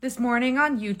This morning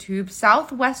on YouTube,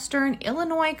 Southwestern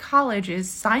Illinois College's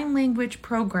sign language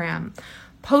program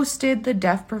posted the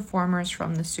deaf performers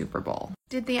from the Super Bowl.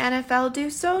 Did the NFL do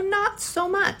so? Not so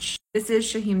much. This is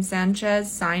Shaheem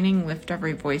Sanchez signing Lift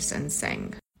Every Voice and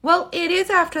Sing. Well, it is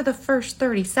after the first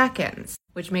 30 seconds,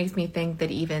 which makes me think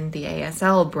that even the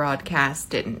ASL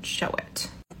broadcast didn't show it.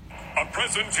 A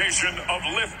presentation of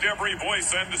Lift Every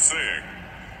Voice and Sing,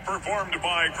 performed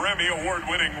by Grammy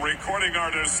Award-winning recording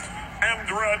artist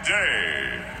Andra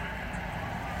Day.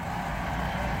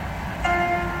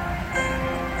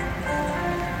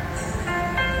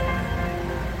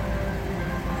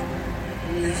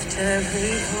 Lift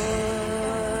every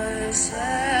voice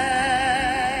and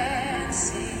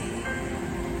sing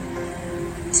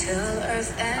till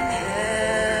earth and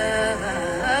heaven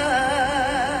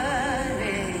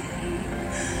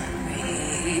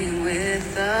ring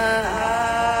with the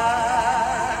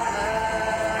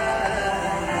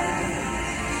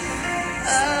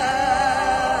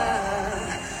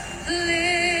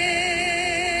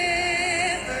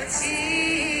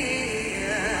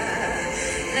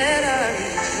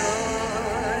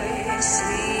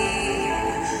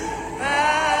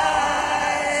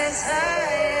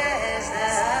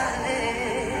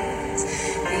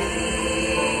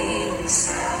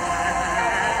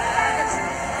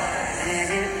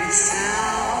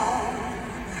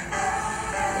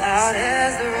loud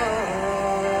as the roar,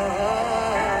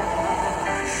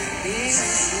 being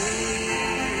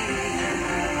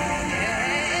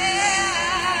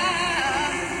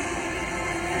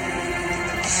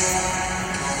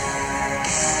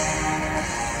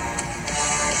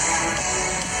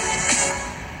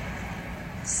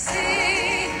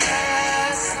sing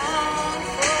a song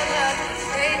full of the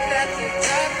faith that the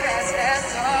broadcast has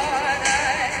taught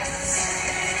us.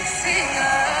 Sing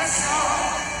a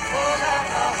song full of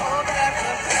the hope that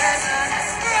the present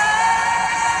has brought.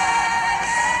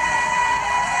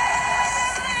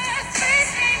 We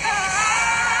sing a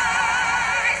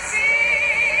mighty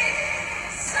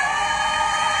song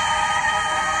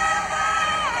of a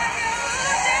new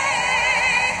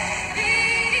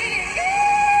day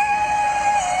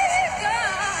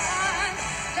begun.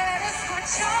 Let us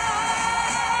march on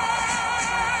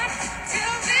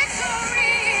till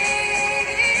victory.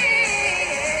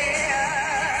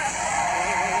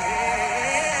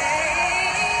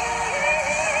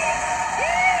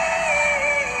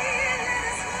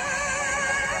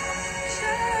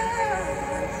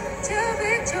 Till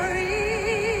victory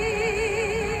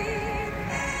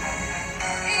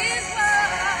is won,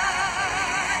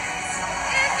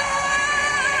 is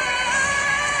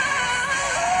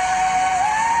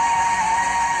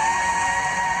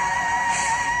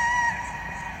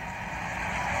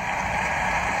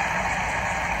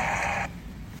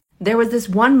There was this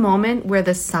one moment where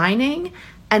the signing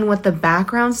and what the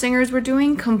background singers were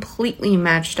doing completely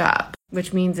matched up,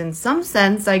 which means in some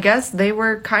sense, I guess, they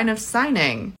were kind of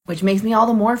signing, which makes me all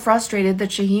the more frustrated that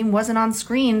Shaheem wasn't on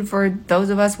screen for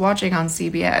those of us watching on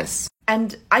CBS.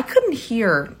 And I couldn't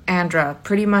hear Andra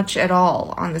pretty much at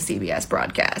all on the CBS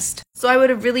broadcast. So I would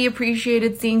have really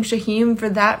appreciated seeing Shaheem for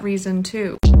that reason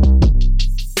too.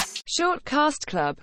 Short Cast Club